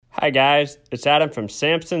Hi guys, it's Adam from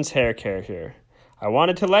Samson's Hair Care here. I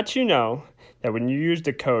wanted to let you know that when you use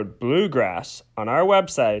the code BLUEGRASS on our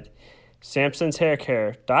website,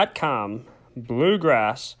 samsonshaircare.com,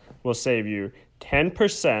 Bluegrass will save you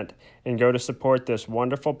 10% and go to support this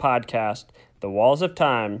wonderful podcast, The Walls of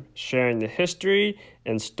Time, sharing the history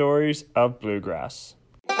and stories of bluegrass.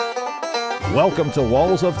 Welcome to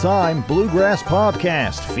Walls of Time Bluegrass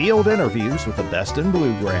Podcast, field interviews with the best in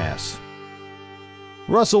bluegrass.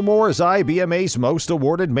 Russell Moore is IBMA's most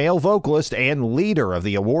awarded male vocalist and leader of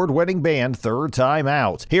the award-winning band Third Time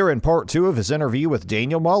Out. Here in part 2 of his interview with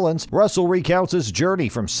Daniel Mullins, Russell recounts his journey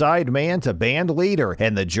from sideman to band leader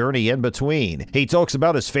and the journey in between. He talks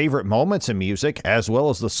about his favorite moments in music, as well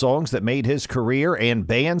as the songs that made his career and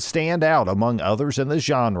band stand out among others in the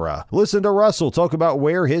genre. Listen to Russell talk about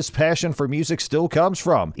where his passion for music still comes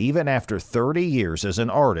from, even after 30 years as an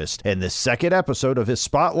artist, in this second episode of his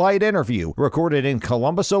Spotlight interview, recorded in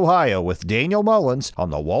Columbus, Ohio, with Daniel Mullins on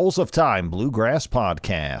the Walls of Time Bluegrass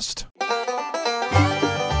Podcast.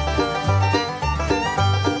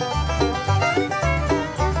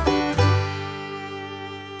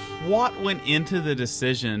 What went into the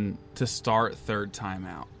decision to start Third Time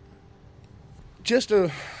Out? Just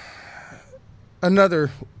another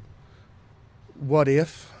what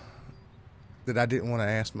if that I didn't want to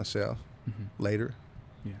ask myself later.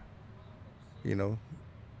 Yeah. You know,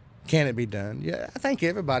 can it be done? Yeah, I think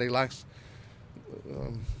everybody likes,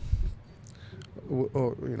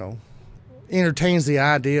 entertains the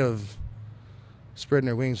idea of spreading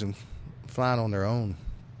their wings and flying on their own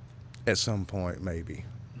at some point, maybe.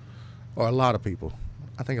 Or a lot of people.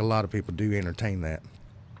 I think a lot of people do entertain that.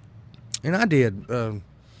 And I did.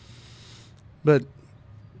 But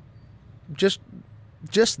just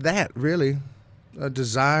that, really. A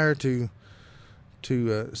desire to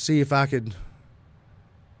see if I could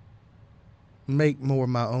make more of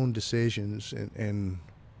my own decisions and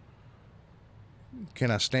can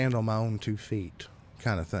I stand on my own 2 feet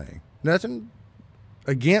kind of thing. Nothing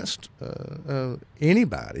against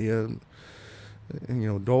anybody,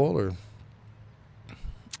 Doyle or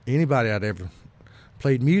anybody I'd ever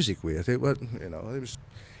played music with. It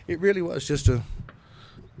really was just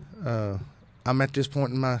I'm at this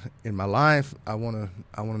point in my life. I want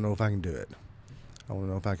to know if I can do it. I want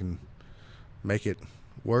to know if I can make it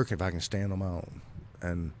work, if I can stand on my own.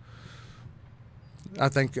 And I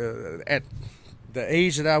think at the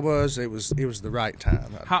age that I was, it was the right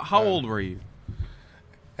time. How old were you?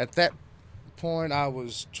 At that point, I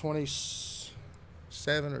was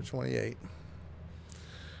 27 or 28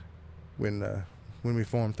 when we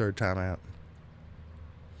formed Third Time Out.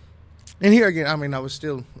 And here again, I was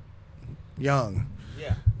still young.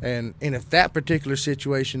 Yeah. And if that particular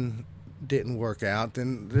situation didn't work out,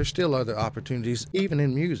 then there's still other opportunities, even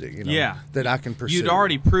in music, that I can pursue. You'd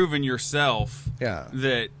already proven yourself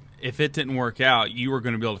that if it didn't work out, you were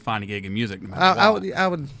going to be able to find a gig in music no matter what. I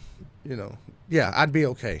would, I'd be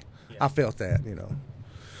okay. Yeah. I felt that,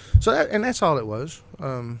 So that's all it was.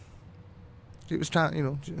 It was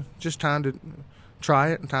time, just time to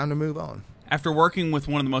try it and time to move on. After working with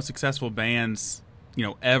one of the most successful bands,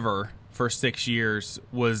 ever, for 6 years,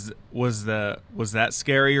 was that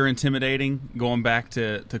scary or intimidating, going back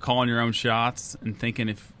to calling your own shots and thinking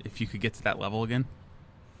if you could get to that level again?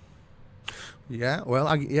 Yeah,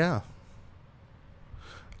 well,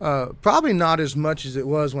 probably not as much as it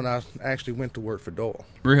was when I actually went to work for Doyle.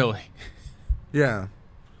 Really? Yeah,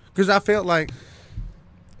 because I felt like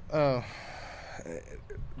not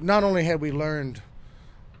only had we learned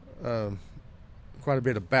quite a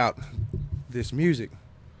bit about this music,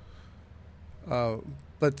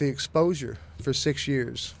 but the exposure for 6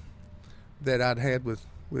 years that I'd had with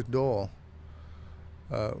Doyle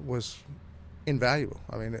was invaluable.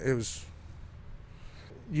 It was,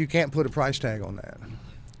 you can't put a price tag on that.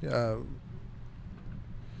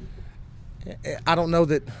 I don't know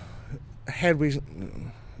that had we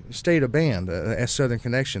stayed a band as Southern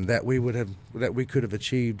Connection that we could have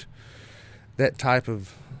achieved that type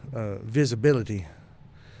of visibility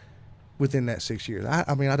within that 6 years. I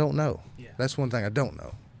don't know. Yeah. That's one thing I don't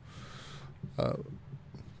know.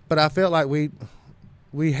 But I felt like we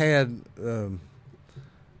had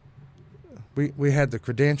we had the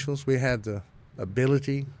credentials, we had the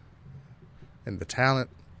ability and the talent.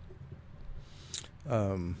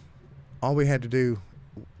 All we had to do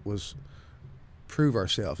was prove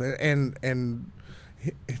ourselves, and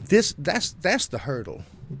that's the hurdle.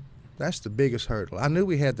 That's the biggest hurdle. I knew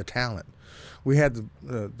we had the talent. We had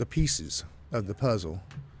the pieces of the puzzle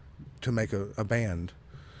to make a band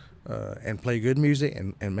and play good music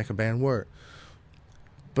and make a band work.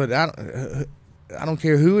 But I don't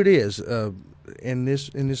care who it is in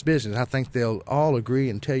this business. I think they'll all agree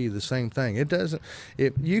and tell you the same thing. It doesn't.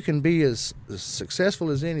 If you can be as successful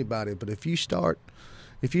as anybody, but if you start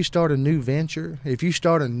a new venture, if you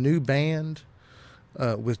start a new band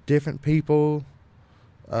with different people,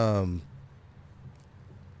 you're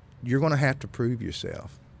going to have to prove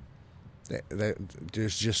yourself.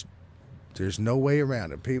 There's no way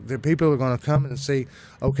around it. People are going to come and see,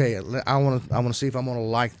 okay, I want to see if I'm going to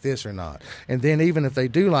like this or not. And then even if they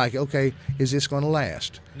do like it, okay, is this going to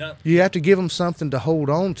last? No. You have to give them something to hold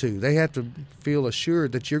on to. They have to feel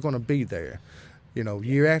assured that you're going to be there,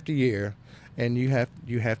 year after year, and you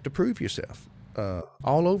have to prove yourself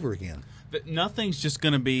all over again. But nothing's just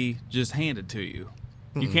going to be just handed to you.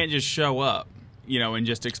 You can't just show up, and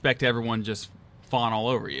just expect everyone just fawn all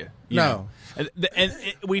over you. You know? And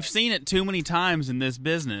we've seen it too many times in this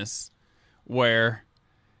business where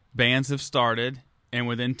bands have started and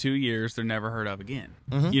within 2 years they're never heard of again.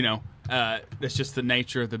 That's just the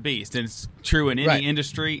nature of the beast. And it's true in any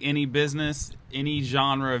industry, any business, any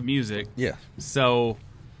genre of music. Yeah. So,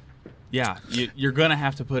 yeah, you're going to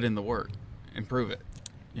have to put in the work and prove it.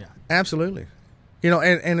 Yeah. Absolutely.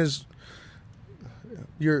 And as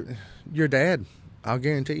your dad, I'll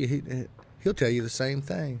guarantee you, he'll tell you the same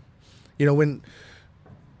thing. When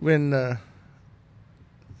your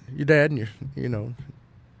dad and your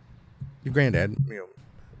granddad,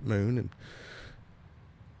 Moon,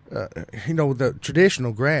 and the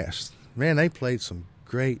traditional grass, man, they played some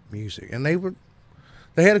great music, and they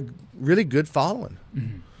had a really good following.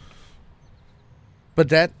 Mm-hmm.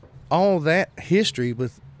 But all that history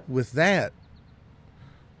with that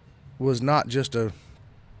was not just a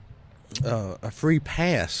free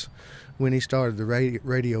pass. When he started the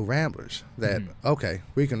Radio Ramblers, that okay,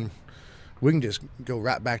 we can just go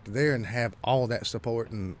right back to there and have all that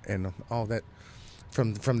support and all that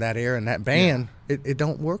from that era and that band. Yeah. It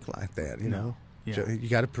don't work like that, No. Yeah. So you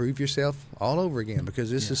got to prove yourself all over again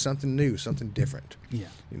because this is something new, something different. Yeah,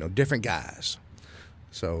 different guys.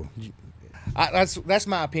 So that's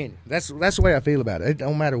my opinion. That's the way I feel about it. It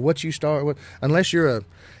don't matter what you start with, unless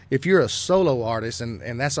if you're a solo artist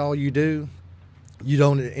and that's all you do. You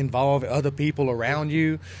don't involve other people around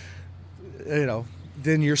you,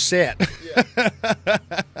 then you're set.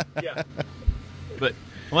 Yeah. But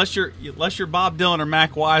unless you're Bob Dylan or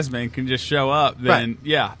Mac Wiseman can just show up, then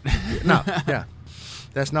yeah. No, yeah.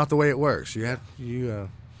 That's not the way it works. You have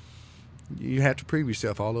to prove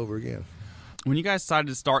yourself all over again. When you guys decided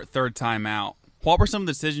to start Third Time Out, what were some of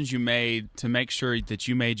the decisions you made to make sure that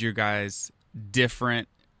you made your guys different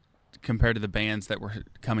compared to the bands that were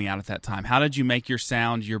coming out at that time? How did you make your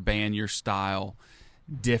sound, your band, your style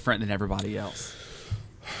different than everybody else?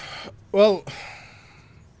 Well,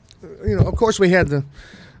 of course we had the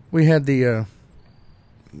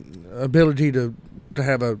ability to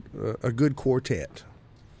have a good quartet,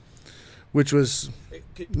 which was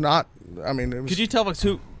not. I mean, it was, could you tell us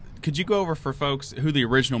who? Could you go over for folks who the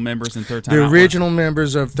original members in Third Time Out were? The original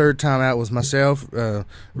members of Third Time Out was myself,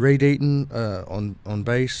 Ray Deaton on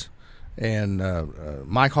bass, and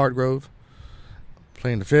Mike Hartgrove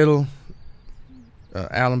playing the fiddle,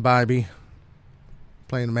 Alan Bybee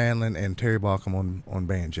playing the mandolin, and Terry Balcom on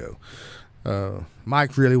banjo.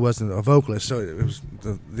 Mike really wasn't a vocalist, so it was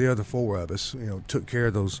the other four of us, took care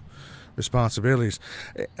of those responsibilities.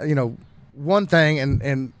 One thing,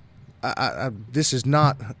 and I this is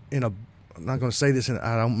not I'm not going to say this,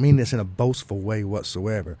 I don't mean this in a boastful way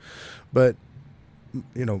whatsoever, but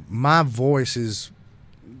my voice is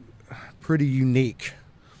pretty unique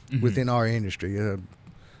within our industry.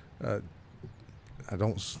 I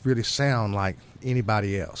don't really sound like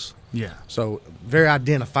anybody else. Yeah. So very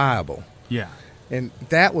identifiable. Yeah. And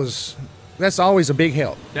that's always a big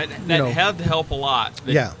help. That had to help a lot.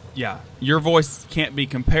 Yeah. Yeah. Your voice can't be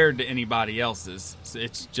compared to anybody else's.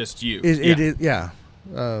 It's just you. It is. Yeah.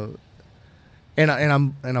 And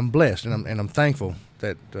I'm blessed and I'm thankful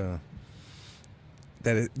that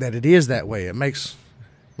it is that way. It makes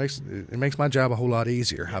my job a whole lot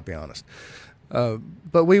easier, I'll be honest.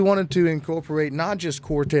 But we wanted to incorporate not just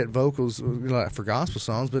quartet vocals for gospel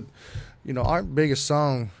songs, but our biggest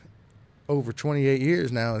song over 28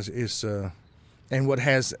 years now is and what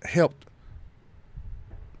has helped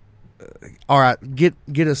get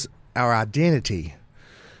us our identity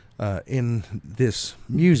in this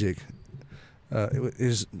music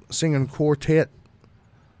is singing quartet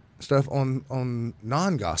stuff on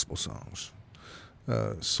non-gospel songs,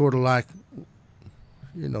 sort of like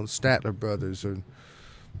Statler Brothers or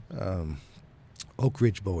Oak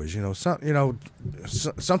Ridge Boys,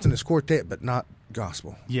 something that's quartet but not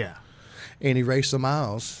gospel. Yeah. And Erase the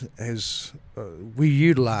Miles we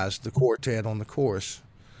utilized the quartet on the chorus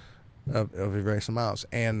of Erase the Miles,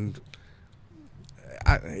 and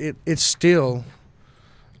it's still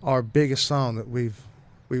our biggest song that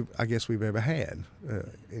I guess we've ever had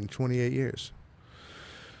in 28 years.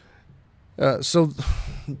 So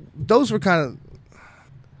those were kind of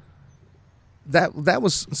that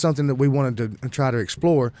was something that we wanted to try to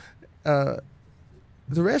explore. The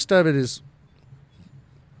rest of it is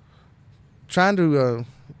trying to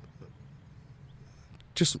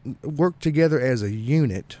just work together as a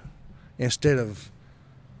unit instead of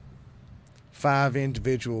 5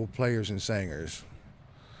 individual players and singers.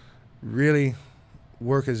 Really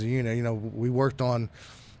work as a unit. You know,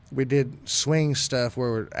 we did swing stuff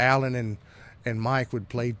where Alan and Mike would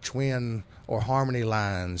play twin or harmony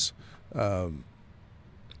lines,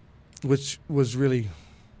 which was really,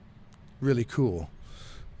 really cool.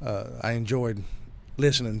 I enjoyed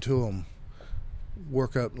listening to them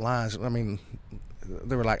work up lines. I mean,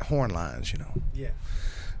 they were like horn lines, you know. Yeah.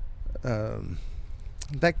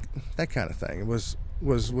 That kind of thing. It was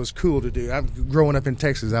cool to do. Growing up in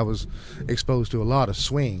Texas, I was exposed to a lot of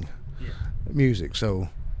swing music, so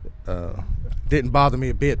didn't bother me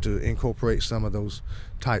a bit to incorporate some of those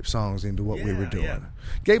type songs into what we were doing. Yeah.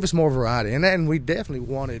 Gave us more variety, and then we definitely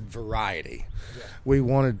wanted variety. Yeah. We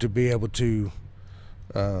wanted to be able to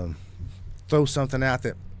throw something out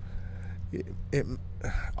that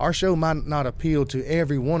our show might not appeal to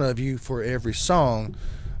every one of you for every song,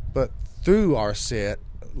 but through our set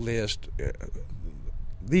list,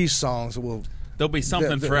 these songs there'll be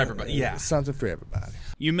something for everybody. Yeah, something for everybody.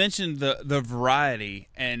 You mentioned the variety,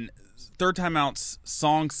 and Third Time Out's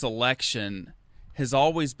song selection has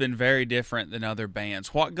always been very different than other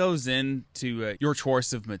bands. What goes into your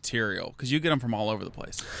choice of material? Because you get them from all over the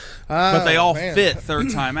place, but they all fit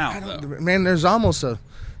Third Time Out. Though, man, there's almost a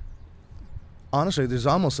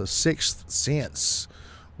sixth sense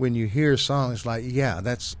when you hear songs like, yeah,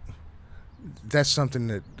 that's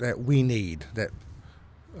something that we need, that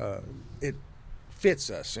it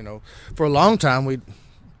fits us, you know. For a long time,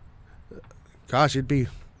 it'd be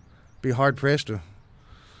hard pressed to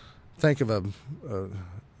think of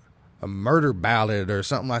a murder ballad or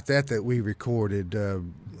something like that we recorded.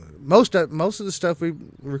 Most of the stuff we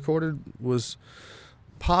recorded was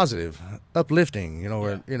positive, uplifting, you know,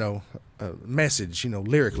 or you know, message, you know,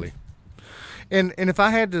 lyrically. And if I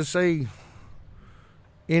had to say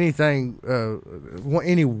anything,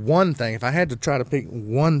 any one thing, if I had to try to pick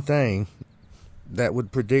one thing that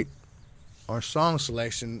would predict our song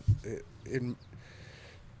selection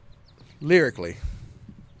lyrically,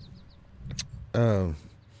 I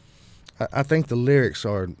think the lyrics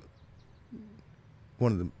are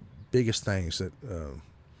one of the biggest things that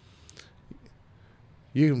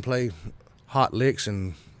you can play hot licks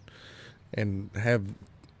and have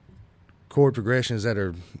chord progressions that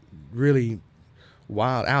are really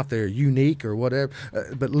wild, out there, unique or whatever.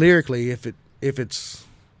 But lyrically, if it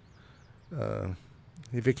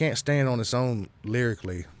can't stand on its own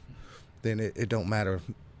lyrically, then it don't matter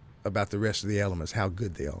about the rest of the elements, how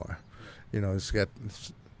good they are. You know, it's got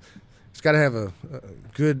to have a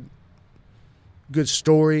good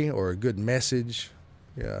story or a good message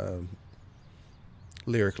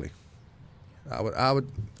lyrically. I would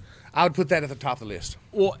put that at the top of the list.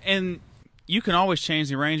 Well, and you can always change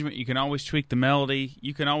the arrangement. You can always tweak the melody.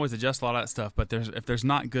 You can always adjust a lot of that stuff. But if there's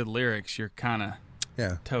not good lyrics, you're kind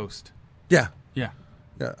of toast. Yeah. Yeah.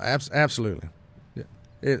 Yeah. Absolutely. Yeah.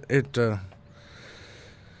 It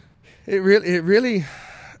really.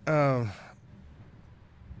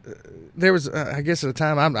 There was, I guess, at the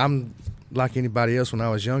time, I'm like anybody else. When I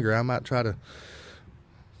was younger, I might try to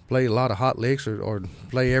play a lot of hot licks or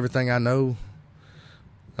play everything I know.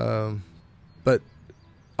 But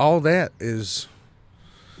all that is,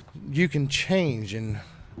 you can change and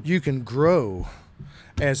you can grow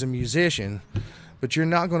as a musician, but you're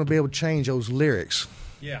not going to be able to change those lyrics.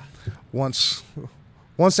 Yeah. Once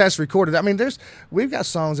that's recorded. I mean, we've got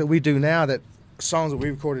songs that we do now, songs that we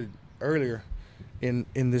recorded earlier in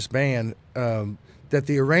this band, that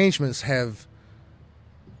the arrangements have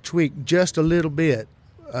tweaked just a little bit,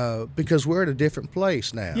 because we're at a different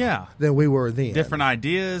place now than we were then. Different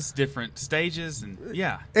ideas, different stages, and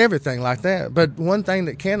everything like that. But one thing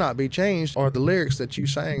that cannot be changed are the lyrics that you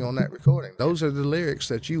sang on that recording. Those are the lyrics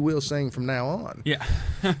that you will sing from now on. Yeah.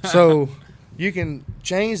 So you can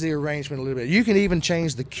change the arrangement a little bit. You can even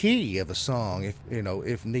change the key of a song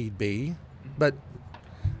if need be. But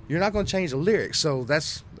you're not going to change the lyrics. So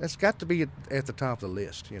that's got to be at the top of the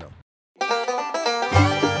list, you know.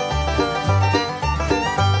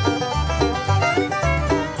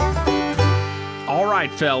 All right,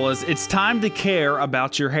 right, fellas, it's time to care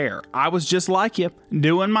about your hair. I was just like you.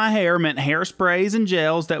 Doing my hair meant hairsprays and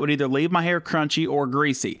gels that would either leave my hair crunchy or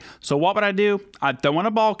greasy. So what would I do? I'd throw in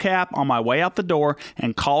a ball cap on my way out the door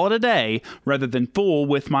and call it a day rather than fool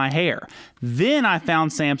with my hair. Then I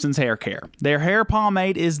found Samson's Hair Care. Their hair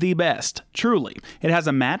pomade is the best, truly. It has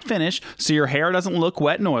a matte finish so your hair doesn't look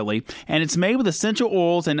wet and oily, and it's made with essential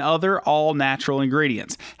oils and other all-natural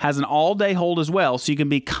ingredients. Has an all-day hold as well, so you can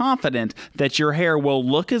be confident that your hair will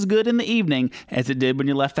look as good in the evening as it did when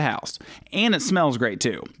you left the house. And it smells great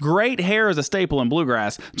too. Great hair is a staple in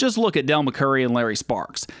bluegrass. Just look at Del McCurry and Larry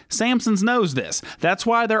Sparks. Samson's knows this. That's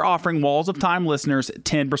why they're offering Walls of Time listeners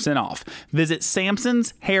 10% off. Visit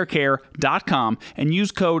samsonshaircare.com and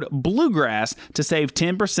use code BLUEGRASS to save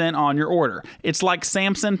 10% on your order. It's like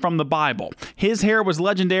Samson from the Bible. His hair was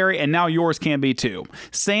legendary and now yours can be too.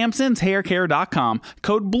 samsonshaircare.com,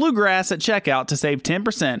 code BLUEGRASS at checkout to save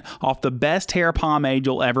 10% off the best hair pomade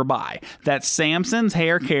you'll ever buy. That's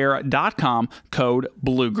samsonshaircare.com, code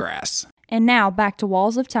BLUEGRASS. And now back to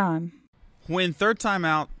Walls of Time. When Third Time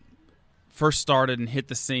Out first started and hit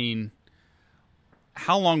the scene,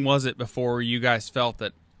 how long was it before you guys felt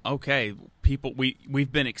that, okay, people,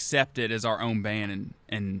 we've been accepted as our own band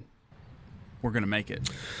and we're going to make it?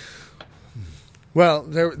 Well,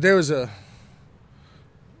 there was a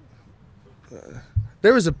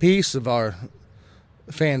piece of our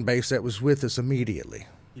fan base that was with us immediately.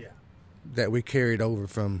 Yeah. That we carried over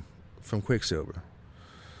from Quicksilver.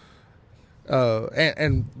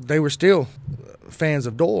 And they were still fans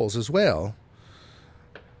of Doyle's as well,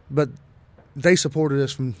 but they supported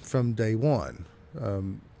us from day one.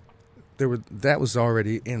 That was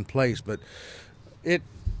already in place, but I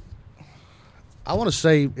want to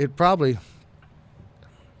say it probably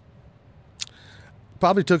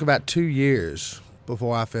took about 2 years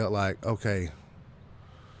before I felt like, okay,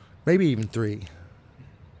 maybe even 3.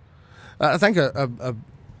 I think a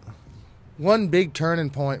one big turning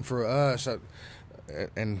point for us,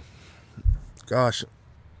 and gosh,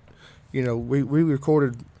 you know, we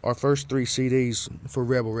recorded our first 3 CDs for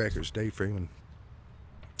Rebel Records, Dave Freeman,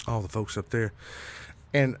 all the folks up there,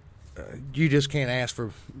 and you just can't ask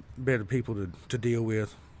for better people to deal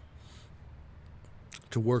with,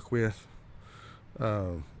 to work with.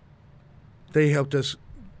 They helped us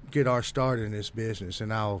get our start in this business,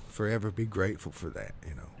 and I'll forever be grateful for that,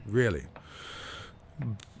 you know, really.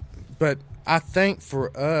 But I think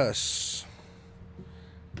for us,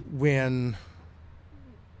 when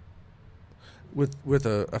with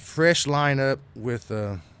a fresh lineup, with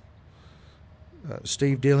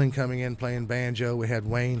Steve Dillon coming in playing banjo, we had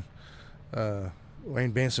Wayne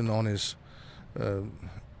Benson on his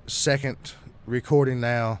second recording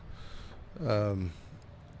now, and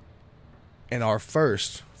our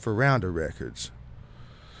first for Rounder Records.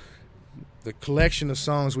 The collection of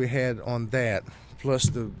songs we had on that, plus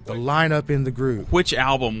the lineup in the group. Which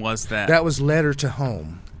album was that? That was Letter to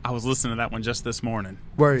Home. I was listening to that one just this morning.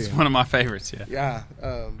 Were you? It's one of my favorites, yeah. Yeah.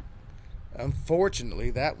 Unfortunately,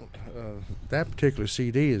 that particular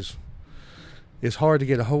CD is hard to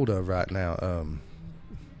get a hold of right now,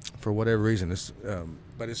 for whatever reason.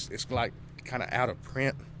 But it's like kind of out of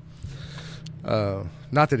print.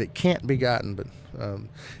 Not that it can't be gotten,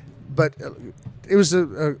 but it was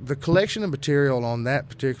the collection of material on that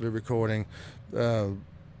particular recording. The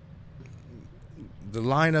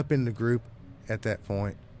lineup in the group at that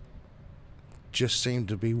point just seemed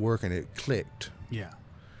to be working. It clicked. Yeah.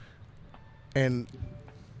 And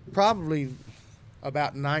probably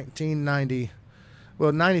about 93 and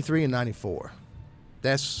 94.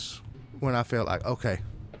 That's when I felt like, okay,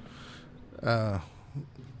 I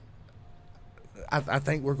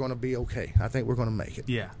think we're going to be okay. I think we're going to make it.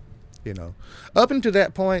 Yeah. You know, up until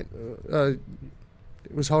that point, it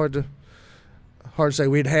was hard to say.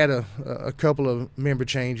 We'd had a couple of member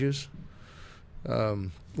changes.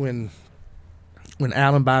 When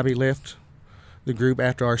Alan Bobby left the group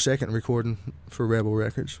after our second recording for Rebel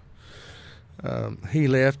Records, he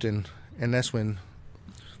left, and that's when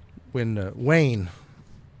Wayne,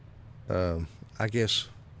 I guess,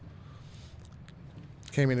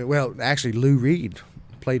 came in. Well, actually, Lou Reed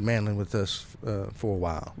played mandolin with us for a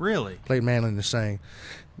while. Really? Played mandolin and sang.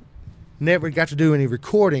 Never got to do any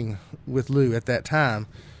recording with Lou at that time.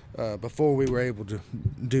 Before we were able to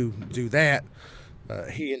do that,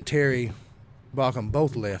 he and Terry Bauckham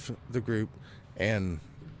both left the group and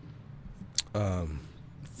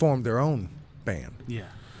formed their own band. Yeah.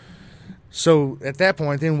 So at that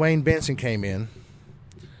point, then Wayne Benson came in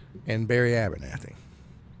and Barry Abernathy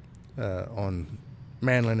on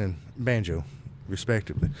mandolin and banjo,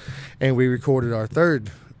 respectively. And we recorded our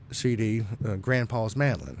third CD, Grandpa's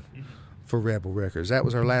Mandolin, Rebel Records. That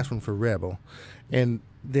was our last one for Rebel. And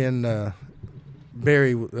then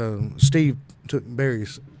Steve took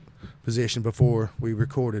Barry's position before we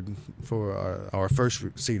recorded for our first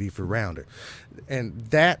CD for Rounder. And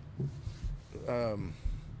that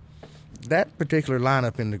particular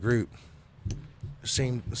lineup in the group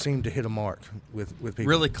seemed to hit a mark with people.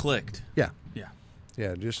 Really clicked. Yeah. Yeah.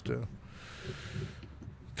 Yeah, just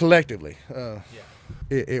collectively.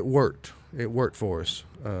 It worked. It worked for us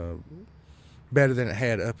better than it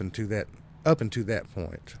had up until that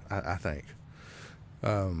point, I think.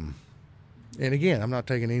 And again, I'm not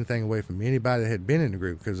taking anything away from anybody that had been in the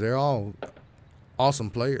group, because they're all awesome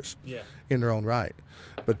players in their own right.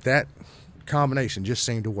 But that combination just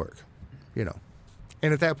seemed to work, you know.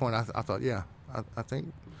 And at that point, I thought, I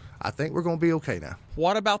think we're going to be okay now.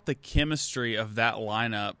 What about the chemistry of that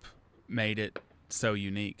lineup made it so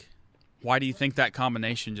unique? Why do you think that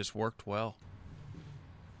combination just worked well?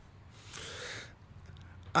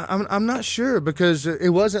 I'm not sure, because it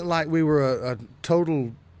wasn't like we were a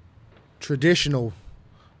total traditional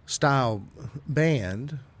style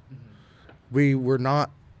band. We were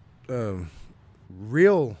not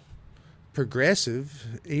real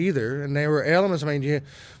progressive either, and there were elements. I mean,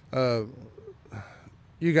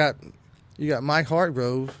 you got Mike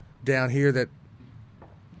Hartgrove down here that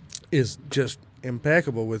is just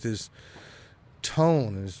impeccable with his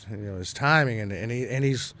tone, his timing, and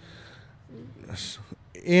he's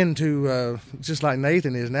into just like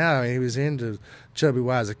Nathan is now. I mean, he was into Chubby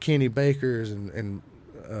Wise, Kenny Bakers, and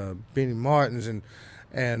Benny Martins,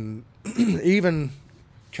 and even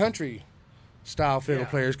country style fiddle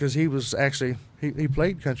players, because he was actually he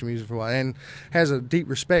played country music for a while and has a deep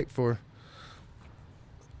respect for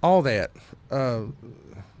all that.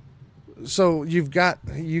 So you got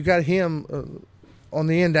him on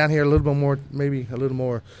the end down here, maybe a little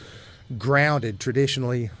more grounded,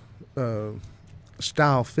 traditionally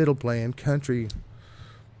style fiddle playing, country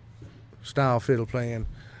style fiddle playing,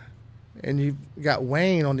 and you've got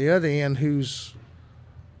Wayne on the other end, who's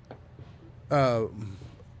a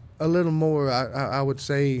little more, I would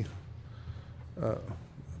say,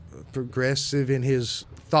 progressive in his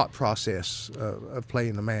thought process of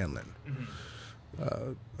playing the mandolin,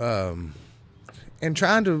 and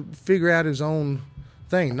trying to figure out his own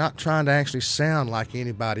thing, not trying to actually sound like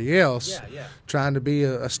anybody else, trying to be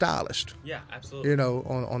a stylist, absolutely,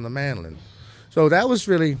 on the mandolin. So that was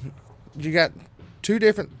really, you got two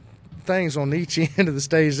different things on each end of the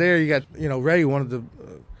stage there. You got, Ray, one of the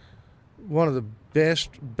best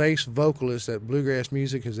bass vocalists that bluegrass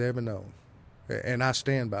music has ever known, and I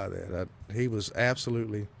stand by that. He was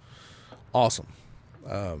absolutely awesome,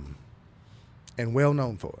 and well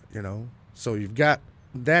known for it, So you've got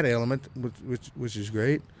that element, which is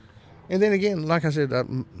great. And then again, like I said,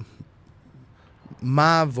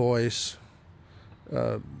 my voice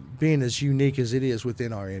being as unique as it is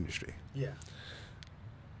within our industry.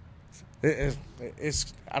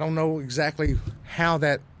 It's I don't know exactly how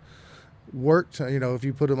that worked. If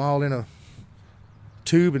you put them all in a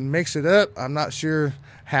tube and mix it up, I'm not sure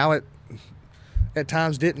how it at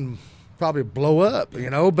times didn't probably blow up,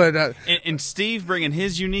 but and Steve bringing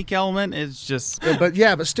his unique element is just but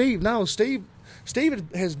Steve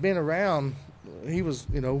has been around. He was,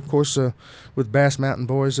 of course, with Bass Mountain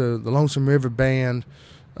Boys, the Lonesome River Band,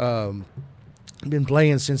 been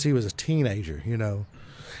playing since he was a teenager,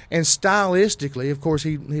 and stylistically, of course,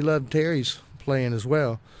 he loved Terry's playing as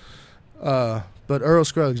well, but Earl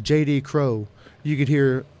Scruggs, J.D. Crowe, you could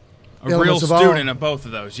hear a real student of both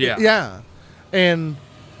of those. And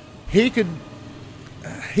he could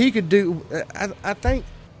do. I think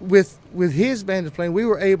with his band of playing, we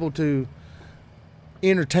were able to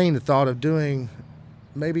entertain the thought of doing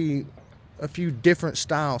maybe a few different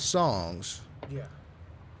style songs.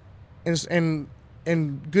 And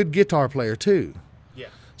good guitar player too.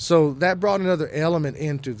 So that brought another element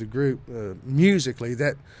into the group musically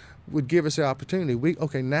that would give us the opportunity.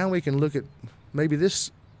 Now we can look at maybe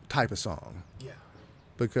this type of song.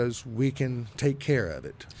 Because we can take care of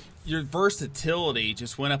it. Your versatility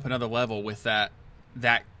just went up another level with that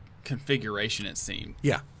configuration, it seemed.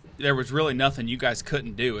 There was really nothing you guys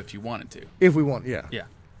couldn't do if you wanted to. If we want, and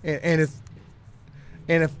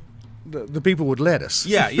if the people would let us.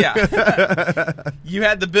 You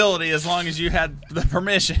had the ability as long as you had the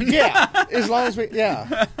permission. As long as we.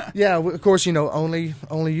 Of course, only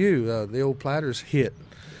you. The old Platters hit.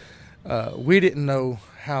 We didn't know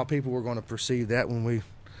how people were going to perceive that when we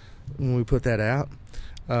put that out,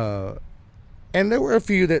 and there were a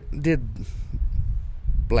few that did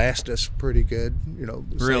blast us pretty good,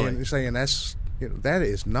 saying that's that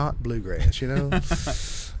is not bluegrass,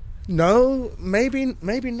 No,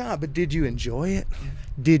 maybe not. But did you enjoy it?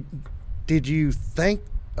 Did you think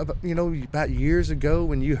about years ago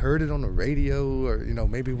when you heard it on the radio, or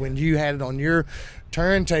maybe when you had it on your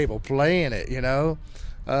turntable playing it?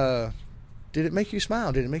 Did it make you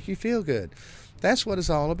smile? Did it make you feel good? That's what it's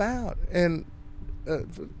all about. And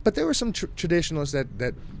but there were some traditionalists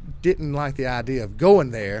that didn't like the idea of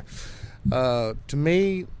going there. To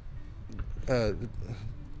me,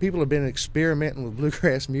 people have been experimenting with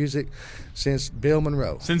bluegrass music since Bill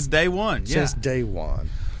Monroe. Since day one, yeah. Since day one.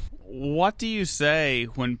 What do you say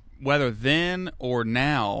whether then or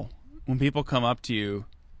now, when people come up to you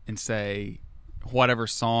and say whatever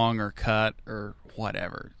song or cut or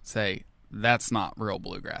whatever, say, that's not real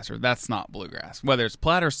bluegrass, or that's not bluegrass, whether it's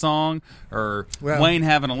Platter's song or Wayne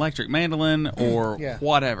having an electric mandolin or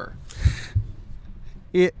whatever?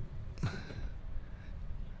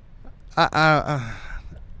 I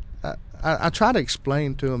try to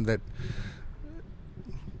explain to them that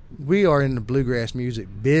we are in the bluegrass music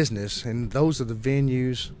business, and those are the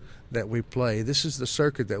venues that we play. This is the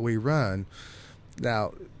circuit that we run.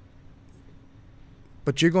 Now,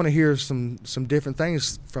 but you're going to hear some different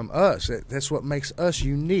things from us. That's what makes us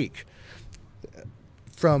unique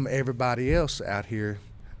from everybody else out here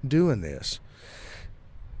doing this.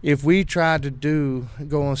 If we tried to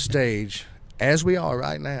go on stage, as we are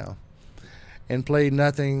right now, and play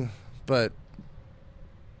nothing but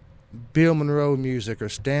Bill Monroe music or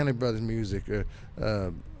Stanley Brothers music,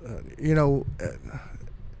 or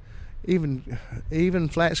even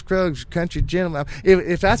Flat Scruggs, Country Gentleman,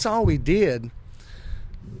 if that's all we did,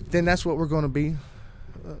 then that's what we're going to be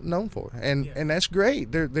known for, and that's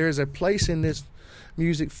great. There's a place in this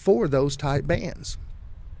music for those type bands,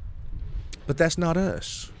 but that's not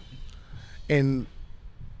us, and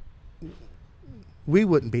we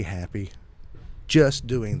wouldn't be happy just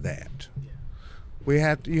doing that.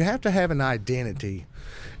 You have to have an identity,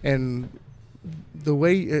 and the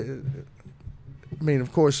way of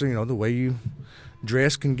course, the way you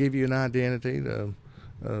dress can give you an identity. The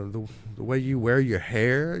way you wear your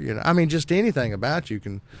hair, just anything about you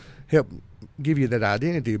can help give you that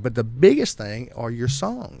identity. But the biggest thing are your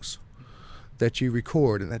songs that you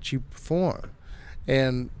record and that you perform,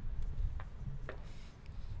 and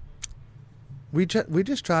we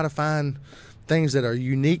just try to find things that are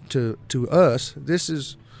unique to us. This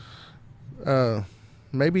is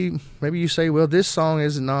maybe you say, well, this song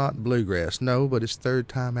is not bluegrass. No, but it's third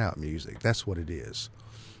time out music. That's what it is.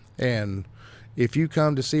 And if you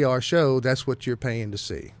come to see our show, that's what you're paying to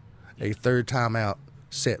see. A third time out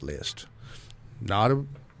set list. Not a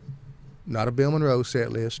Bill Monroe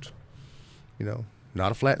set list.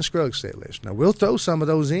 Not a Flat and Scruggs set list. Now, we'll throw some of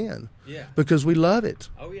those in because we love it.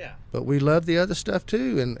 Oh, yeah. But we love the other stuff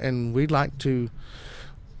too, and we like to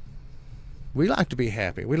be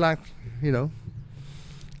happy. We like,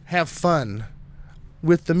 have fun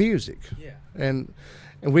with the music. Yeah. And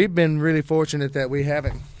we've been really fortunate that we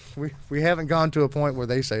haven't gone to a point where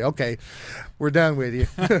they say, okay, we're done with you.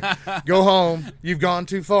 Go home. You've gone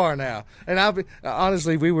too far now. And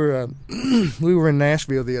honestly, we were in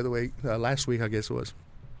Nashville the other week, last week I guess it was,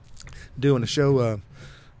 doing a show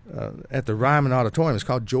at the Ryman Auditorium. It's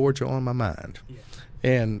called Georgia on My Mind. Yeah.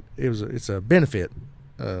 And it's a benefit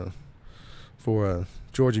for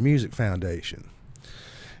Georgia Music Foundation.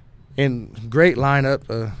 And great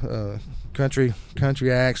lineup, country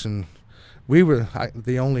acts, and we were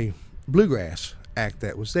the only bluegrass act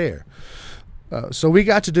that was there. So we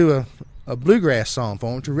got to do a bluegrass song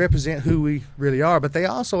for them to represent who we really are. But they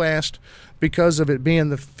also asked, because of it being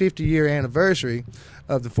the 50-year anniversary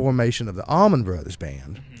of the formation of the Allman Brothers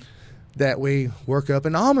Band, that we work up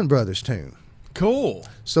an Allman Brothers tune. Cool.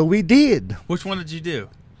 So we did. Which one did you do?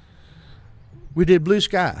 We did Blue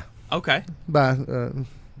Sky. Okay. By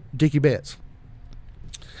Dickie Betts.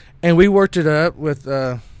 And we worked it up with...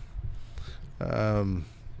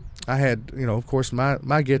 I had, of course,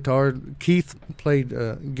 my guitar. Keith played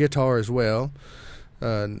guitar as well.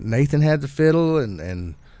 Nathan had the fiddle,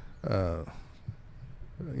 and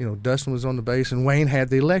Dustin was on the bass, and Wayne had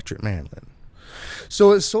the electric mandolin.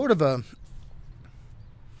 So it's sort of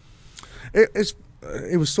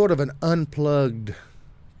it was sort of an unplugged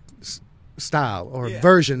style or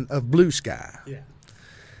version of Blue Sky. Yeah.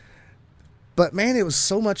 But man, it was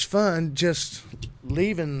so much fun just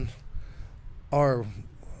leaving our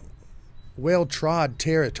well-trod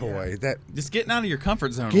territory, that just getting out of your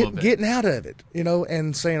comfort zone a little bit, getting out of it,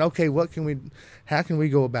 and saying, okay, how can we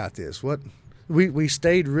go about this? We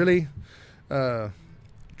stayed really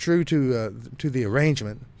true to the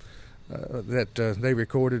arrangement that they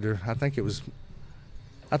recorded, or I think it was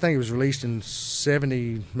I think it was released in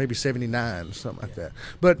 70, maybe 79, something like that.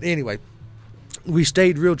 But anyway, we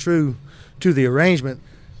stayed real true to the arrangement,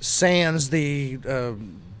 sans the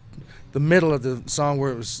middle of the song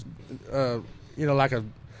where it was, like a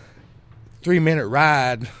 3-minute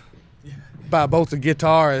ride by both the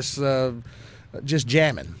guitarists just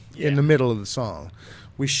jamming in the middle of the song.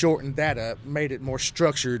 We shortened that up, made it more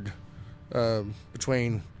structured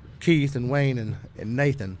between Keith and Wayne and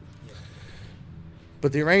Nathan.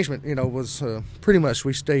 But the arrangement, was pretty much,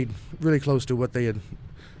 we stayed really close to what they had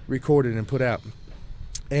recorded and put out.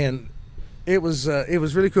 And it was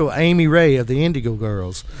really cool. Amy Ray of the Indigo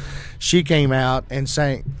Girls, she came out and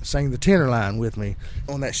sang the tenor line with me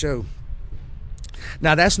on that show.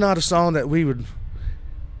 Now, that's not a song that we would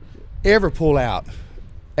ever pull out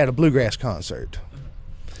at a bluegrass concert.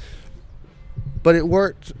 But it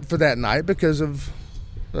worked for that night because of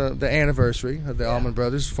the anniversary of the Allman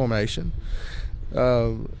Brothers formation.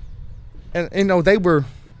 And they were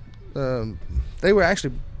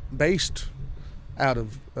actually based out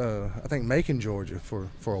of I think Macon, Georgia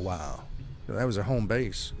for a while. That was their home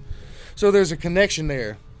base. So there's a connection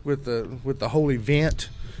there with the whole event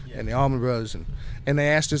and the Allman Brothers, and they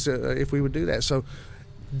asked us if we would do that. So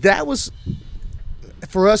that was,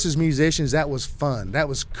 for us as musicians, that was fun. That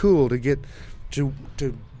was cool to get to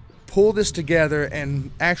pull this together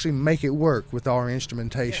and actually make it work with our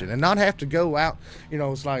instrumentation and not have to go out.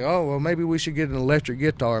 It's like, oh, well, maybe we should get an electric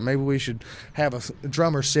guitar. Maybe we should have a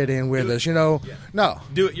drummer sit in with us, No.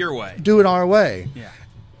 Do it your way. Do it our way. Yeah.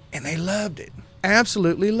 And they loved it.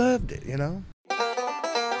 Absolutely loved it,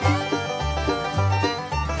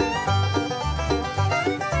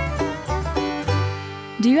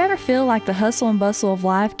 Do you ever feel like the hustle and bustle of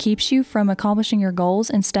life keeps you from accomplishing your goals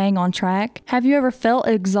and staying on track? Have you ever felt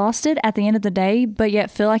exhausted at the end of the day, but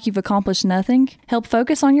yet feel like you've accomplished nothing? Help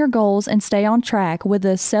focus on your goals and stay on track with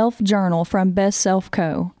the Self Journal from Best Self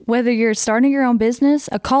Co. Whether you're starting your own business,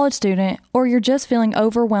 a college student, or you're just feeling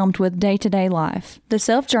overwhelmed with day-to-day life, the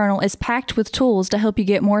Self Journal is packed with tools to help you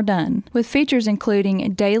get more done, with features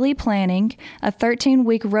including daily planning, a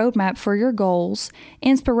 13-week roadmap for your goals,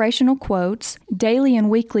 inspirational quotes, daily and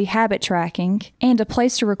weekly habit tracking, and a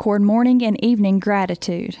place to record morning and evening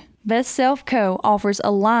gratitude. Best Self Co. offers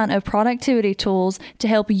a line of productivity tools to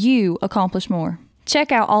help you accomplish more.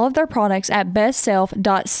 Check out all of their products at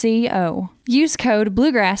bestself.co. Use code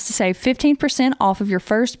Bluegrass to save 15% off of your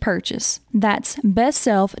first purchase. That's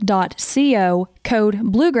bestself.co, code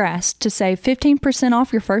Bluegrass to save 15%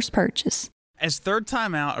 off your first purchase. As Third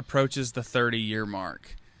Time Out approaches the 30-year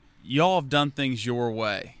mark, y'all have done things your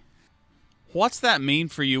way. What's that mean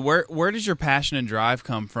for you? Where does your passion and drive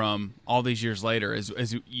come from all these years later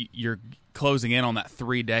as you're closing in on that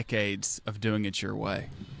 3 decades of doing it your way?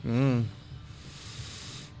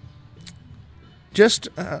 Just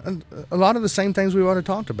a lot of the same things we've already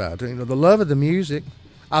talked about. The love of the music.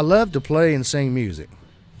 I love to play and sing music.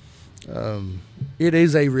 It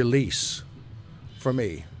is a release for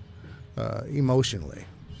me, emotionally.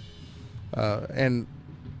 And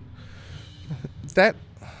that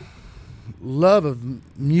love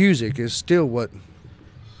of music is still what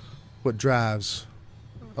drives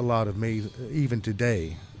a lot of me even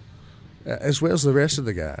today, as well as the rest of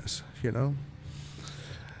the guys,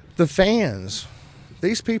 The fans,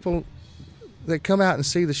 these people that come out and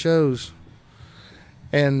see the shows,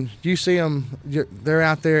 and you see them, they're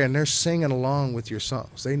out there and they're singing along with your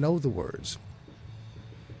songs. They know the words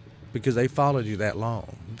because they followed you that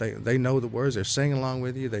long. They know the words. They're singing along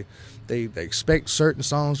with you. They expect certain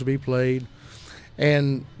songs to be played,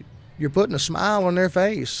 and you're putting a smile on their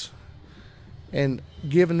face and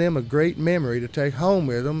giving them a great memory to take home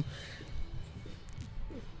with them.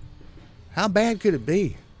 How bad could it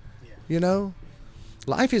be?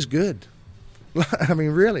 Life is good. I mean,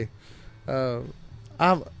 really. I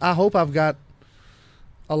hope I've got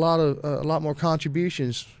a lot more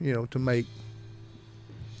contributions, to make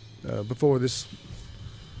before the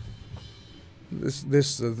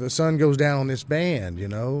sun goes down on this band.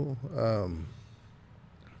 And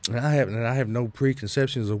I have no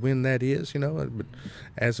preconceptions of when that is. But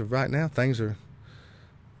as of right now, things are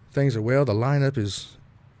well. The lineup is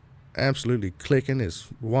absolutely clicking. It's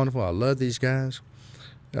wonderful. I love these guys.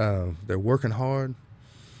 They're working hard,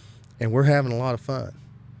 and we're having a lot of fun.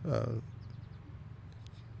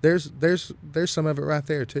 There's some of it right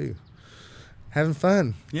there too. Having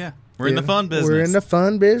fun. Yeah, we're in the fun business. We're in the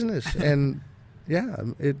fun business, and when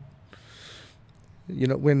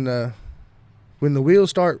the wheels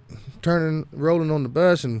start rolling on the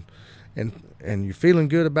bus, and you're feeling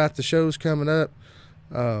good about the shows coming up.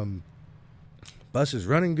 bus is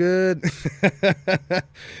running good.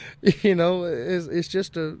 You know, it's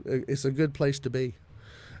just it's a good place to be,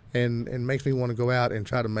 and makes me want to go out and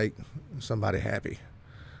try to make somebody happy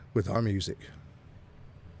with our music.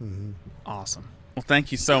 Mm-hmm. Awesome. Well,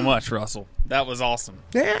 thank you so much, Russell. That was awesome.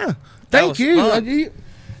 Yeah, thank you. Fun.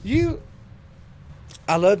 You.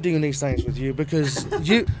 I love doing these things with you because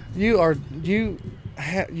you're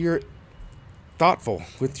thoughtful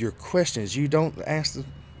with your questions. You don't ask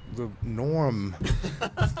the norm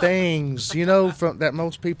things, you know, from that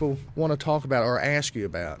most people want to talk about or ask you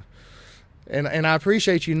about. And I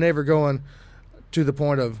appreciate you never going to the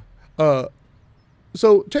point of,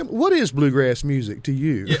 so tell me, what is bluegrass music to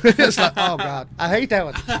you? Yeah. It's like, oh God, I hate that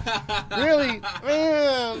one. Really,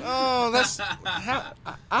 man? Oh, that's how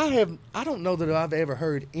I don't know that I've ever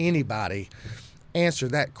heard anybody answer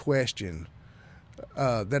that question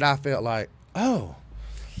that I felt like, oh,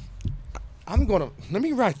 let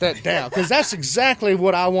me write that down because that's exactly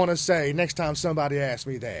what I want to say next time somebody asks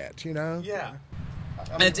me that, you know? Yeah.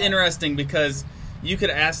 And it's interesting because you could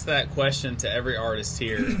ask that question to every artist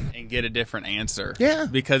here and get a different answer. Yeah.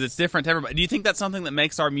 Because it's different to everybody. Do you think that's something that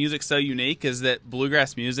makes our music so unique, is that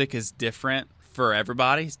bluegrass music is different for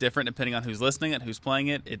everybody? It's different depending on who's listening it, who's playing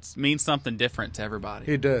it. It means something different to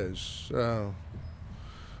everybody. It does.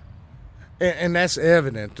 And that's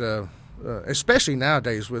evident, especially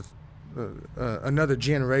nowadays with another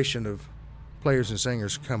generation of players and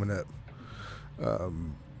singers coming up.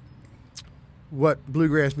 What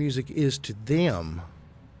bluegrass music is to them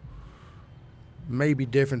may be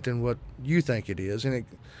different than what you think it is, and it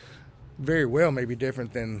very well may be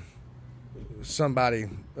different than somebody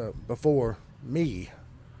before me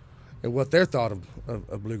and what their thought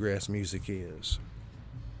of bluegrass music is.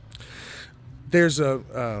 There's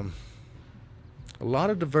a lot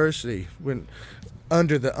of diversity when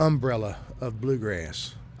under the umbrella of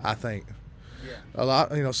bluegrass, I think. Yeah. A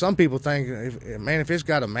lot, you know, some people think, if it's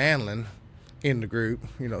got a mandolin in the group,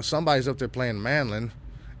 you know, somebody's up there playing mandolin,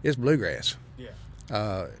 it's bluegrass. Yeah.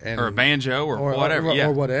 Or a banjo or whatever.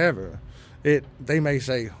 Or whatever. They may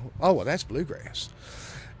say, oh, well, that's bluegrass.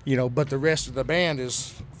 You know, but the rest of the band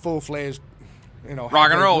is full-fledged, you know,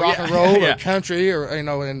 rock and roll, or country, or, you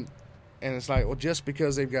know, and it's like, well, just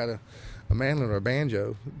because they've got a mandolin or a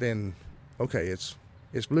banjo, then okay, it's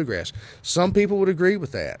bluegrass. Some people would agree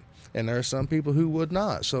with that, and there are some people who would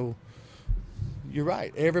not. So you're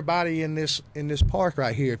right. Everybody in this park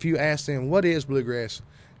right here, if you ask them what is bluegrass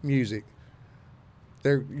music,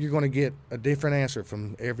 you're going to get a different answer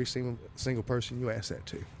from every single person you ask that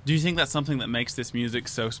to. Do you think that's something that makes this music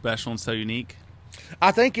so special and so unique?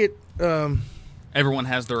 I think it. Everyone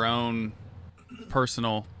has their own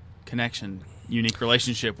personal connection, unique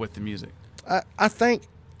relationship with the music. I think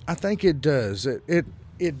it does. It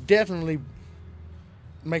definitely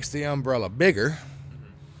makes the umbrella bigger,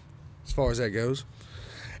 as far as that goes.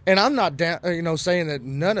 And I'm not saying that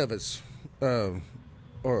none of it's or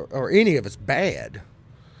any of it's bad.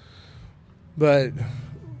 But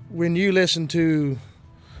when you listen to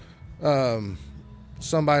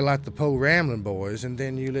somebody like the Poe Ramblin' Boys, and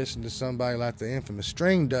then you listen to somebody like the infamous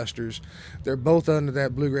String Dusters, they're both under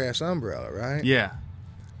that bluegrass umbrella, right? Yeah.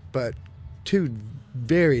 But two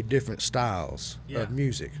very different styles of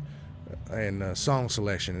music and song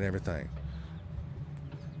selection and everything.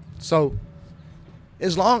 So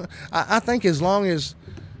I think as long as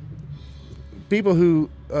people who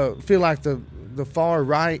feel like the far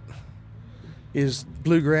right is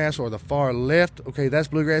bluegrass or the far left, okay, that's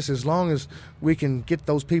bluegrass, as long as we can get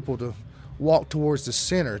those people to walk towards the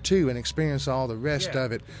center too and experience all the rest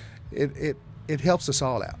of it, it helps us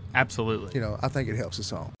all out. Absolutely. You know, I think it helps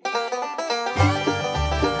us all.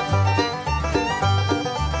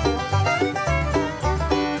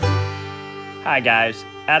 Hi guys,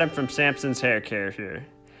 Adam from Samson's Hair Care here.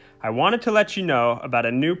 I wanted to let you know about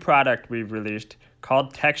a new product we've released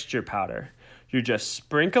called Texture Powder. You just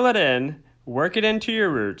sprinkle it in, work it into your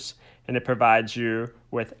roots, and it provides you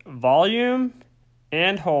with volume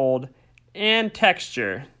and hold and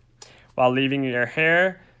texture while leaving your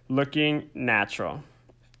hair looking natural.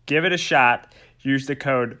 Give it a shot. Use the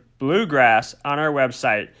code BLUEGRASS on our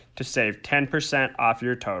website to save 10% off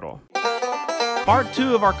your total. Part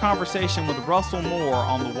 2 of our conversation with Russell Moore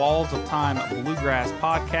on the Walls of Time Bluegrass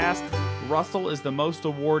podcast. Russell is the most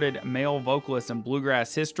awarded male vocalist in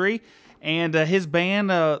bluegrass history, and his band,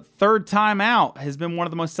 Third Time Out, has been one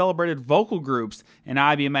of the most celebrated vocal groups in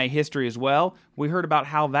IBMA history as well. We heard about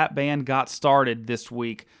how that band got started this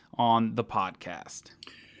week on the podcast.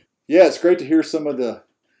 Yeah, it's great to hear some of the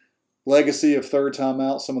legacy of Third Time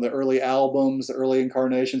Out, some of the early albums, the early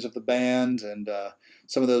incarnations of the band, and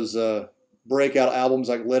some of those breakout albums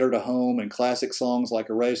like Letter to Home and classic songs like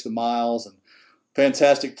Erase the Miles, and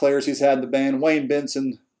fantastic players he's had in the band. Wayne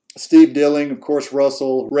Benson, Steve Dilling, of course,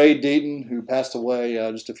 Russell, Ray Deaton, who passed away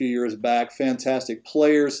just a few years back. Fantastic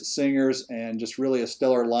players, singers, and just really a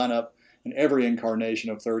stellar lineup in every incarnation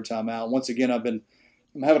of Third Time Out. Once again, I'm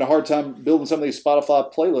having a hard time building some of these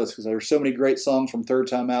Spotify playlists because there are so many great songs from Third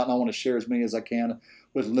Time Out, and I want to share as many as I can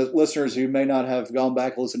with listeners who may not have gone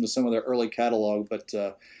back and listened to some of their early catalog. But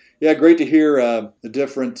yeah, great to hear the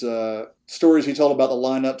different stories he told about the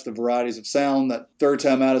lineups, the varieties of sound that Third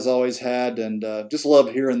Time Out has always had, and just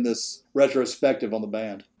love hearing this retrospective on the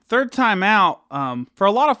band. Third Time Out, for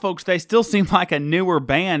a lot of folks, they still seem like a newer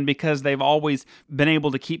band because they've always been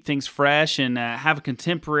able to keep things fresh and have a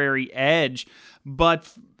contemporary edge.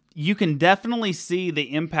 But you can definitely see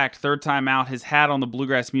the impact Third Time Out has had on the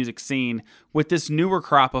bluegrass music scene with this newer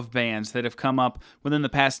crop of bands that have come up within the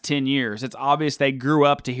past 10 years. It's obvious they grew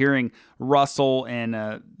up to hearing Russell and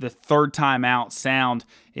the Third Time Out sound.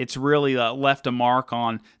 It's really left a mark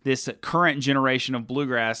on this current generation of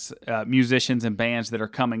bluegrass musicians and bands that are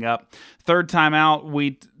coming up. Third Time Out,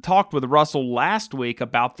 we talked with Russell last week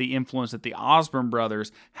about the influence that the Osborne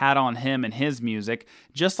Brothers had on him and his music.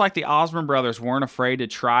 Just like the Osborne Brothers weren't afraid to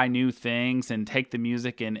try new things and take the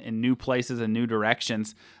music in new places and new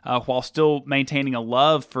directions while still maintaining a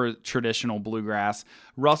love for traditional bluegrass,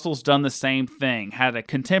 Russell's done the same thing, had a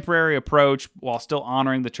contemporary approach while still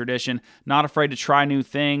honoring the tradition, not afraid to try new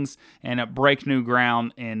things and break new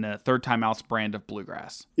ground in Third Time Out's brand of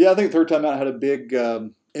bluegrass. Yeah, I think Third Time Out had a big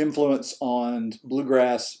influence on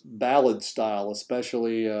bluegrass ballad style,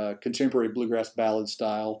 especially contemporary bluegrass ballad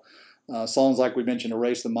style. Songs like we mentioned,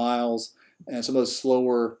 Erase the Miles, and some of those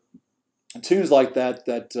slower tunes like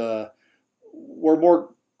that were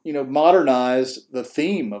more, modernized the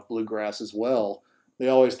theme of bluegrass as well. They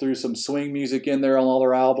always threw some swing music in there on all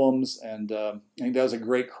their albums, and I think that was a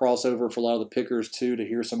great crossover for a lot of the pickers too, to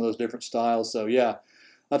hear some of those different styles. So yeah,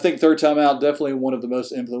 I think Third Time Out, definitely one of the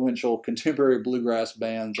most influential contemporary bluegrass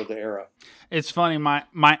bands of the era. It's funny,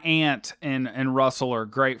 my aunt and Russell are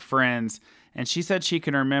great friends, and she said she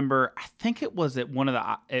can remember, I think it was at one of the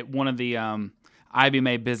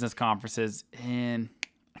IBMA business conferences in,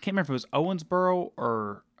 I can't remember if it was Owensboro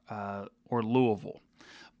or Louisville.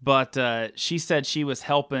 But she said she was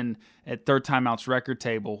helping at Third Time Out's record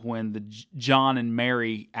table when the John and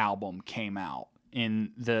Mary album came out in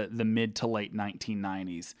the mid to late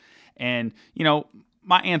 1990s. And,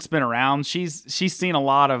 my aunt's been around. She's seen a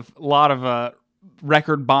lot of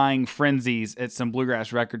record buying frenzies at some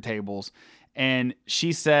bluegrass record tables. And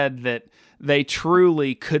she said that they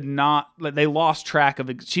truly could not, they lost track of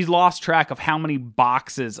it. She's lost track of how many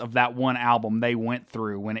boxes of that one album they went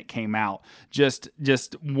through when it came out. Just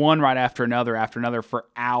one right after another for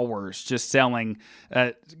hours, just selling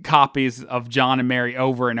copies of John and Mary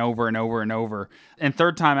over and over and over and over. And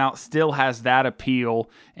Third Time Out still has that appeal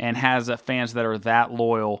and has fans that are that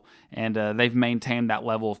loyal, and they've maintained that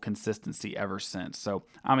level of consistency ever since. So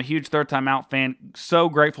I'm a huge Third Time Out fan. So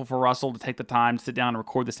grateful for Russell to take the time to sit down and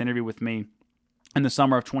record this interview with me in the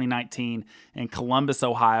summer of 2019 in Columbus,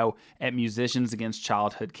 Ohio at Musicians Against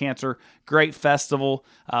Childhood Cancer. Great festival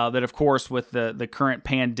that, of course, with the current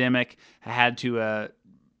pandemic, had to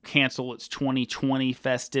cancel its 2020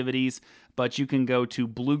 festivities. But you can go to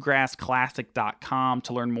bluegrassclassic.com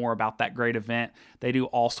to learn more about that great event. They do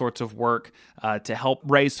all sorts of work to help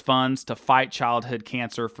raise funds to fight childhood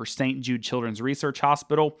cancer for St. Jude Children's Research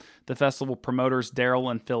Hospital. The festival promoters, Daryl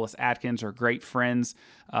and Phyllis Atkins, are great friends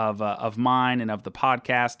of mine and of the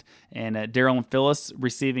podcast. And Daryl and Phyllis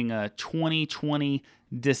receiving a 2020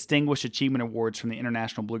 Distinguished Achievement Awards from the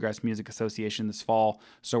International Bluegrass Music Association this fall.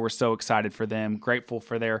 So we're so excited for them, grateful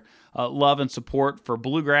for their love and support for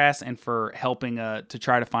bluegrass and for helping to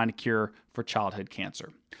try to find a cure for childhood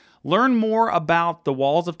cancer. Learn more about the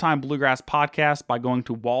Walls of Time Bluegrass podcast by going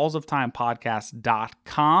to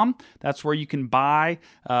wallsoftimepodcast.com. That's where you can buy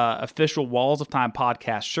official Walls of Time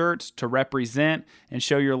podcast shirts to represent and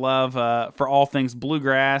show your love for all things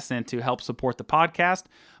bluegrass and to help support the podcast.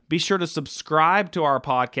 Be sure to subscribe to our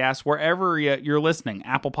podcast wherever you're listening,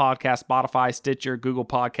 Apple Podcasts, Spotify, Stitcher, Google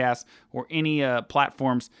Podcasts, or any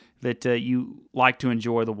platforms that you like to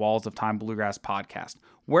enjoy the Walls of Time Bluegrass podcast.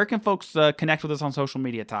 Where can folks connect with us on social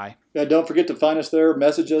media, Ty? Yeah, don't forget to find us there.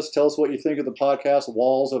 Message us. Tell us what you think of the podcast,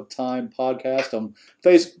 Walls of Time Podcast on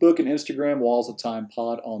Facebook and Instagram, Walls of Time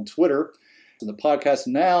Pod on Twitter. And the podcast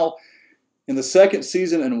now in the second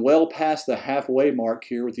season and well past the halfway mark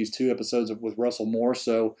here with these 2 episodes with Russell Moore.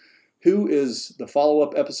 So who is the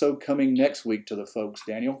follow-up episode coming next week to the folks,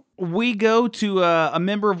 Daniel? We go to a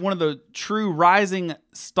member of one of the true rising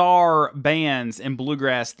star bands in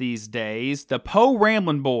bluegrass these days. The Po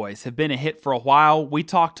Ramblin' Boys have been a hit for a while. We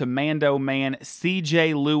talked to Mando man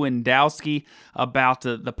C.J. Lewandowski about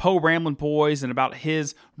the Po Ramblin' Boys and about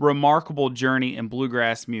his remarkable journey in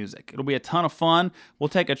bluegrass music. It'll be a ton of fun. We'll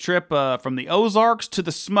take a trip from the Ozarks to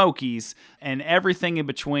the Smokies and everything in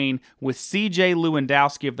between with C.J.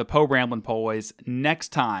 Lewandowski of the Po Ramblin' Boys next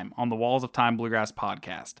time on the Walls of Time Bluegrass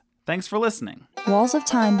Podcast. Thanks for listening. Walls of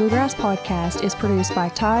Time Bluegrass Podcast is produced by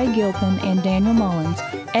Ty Gilpin and Daniel Mullins,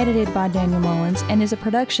 edited by Daniel Mullins, and is a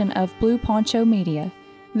production of Blue Poncho Media.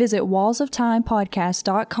 Visit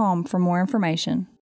wallsoftimepodcast.com for more information.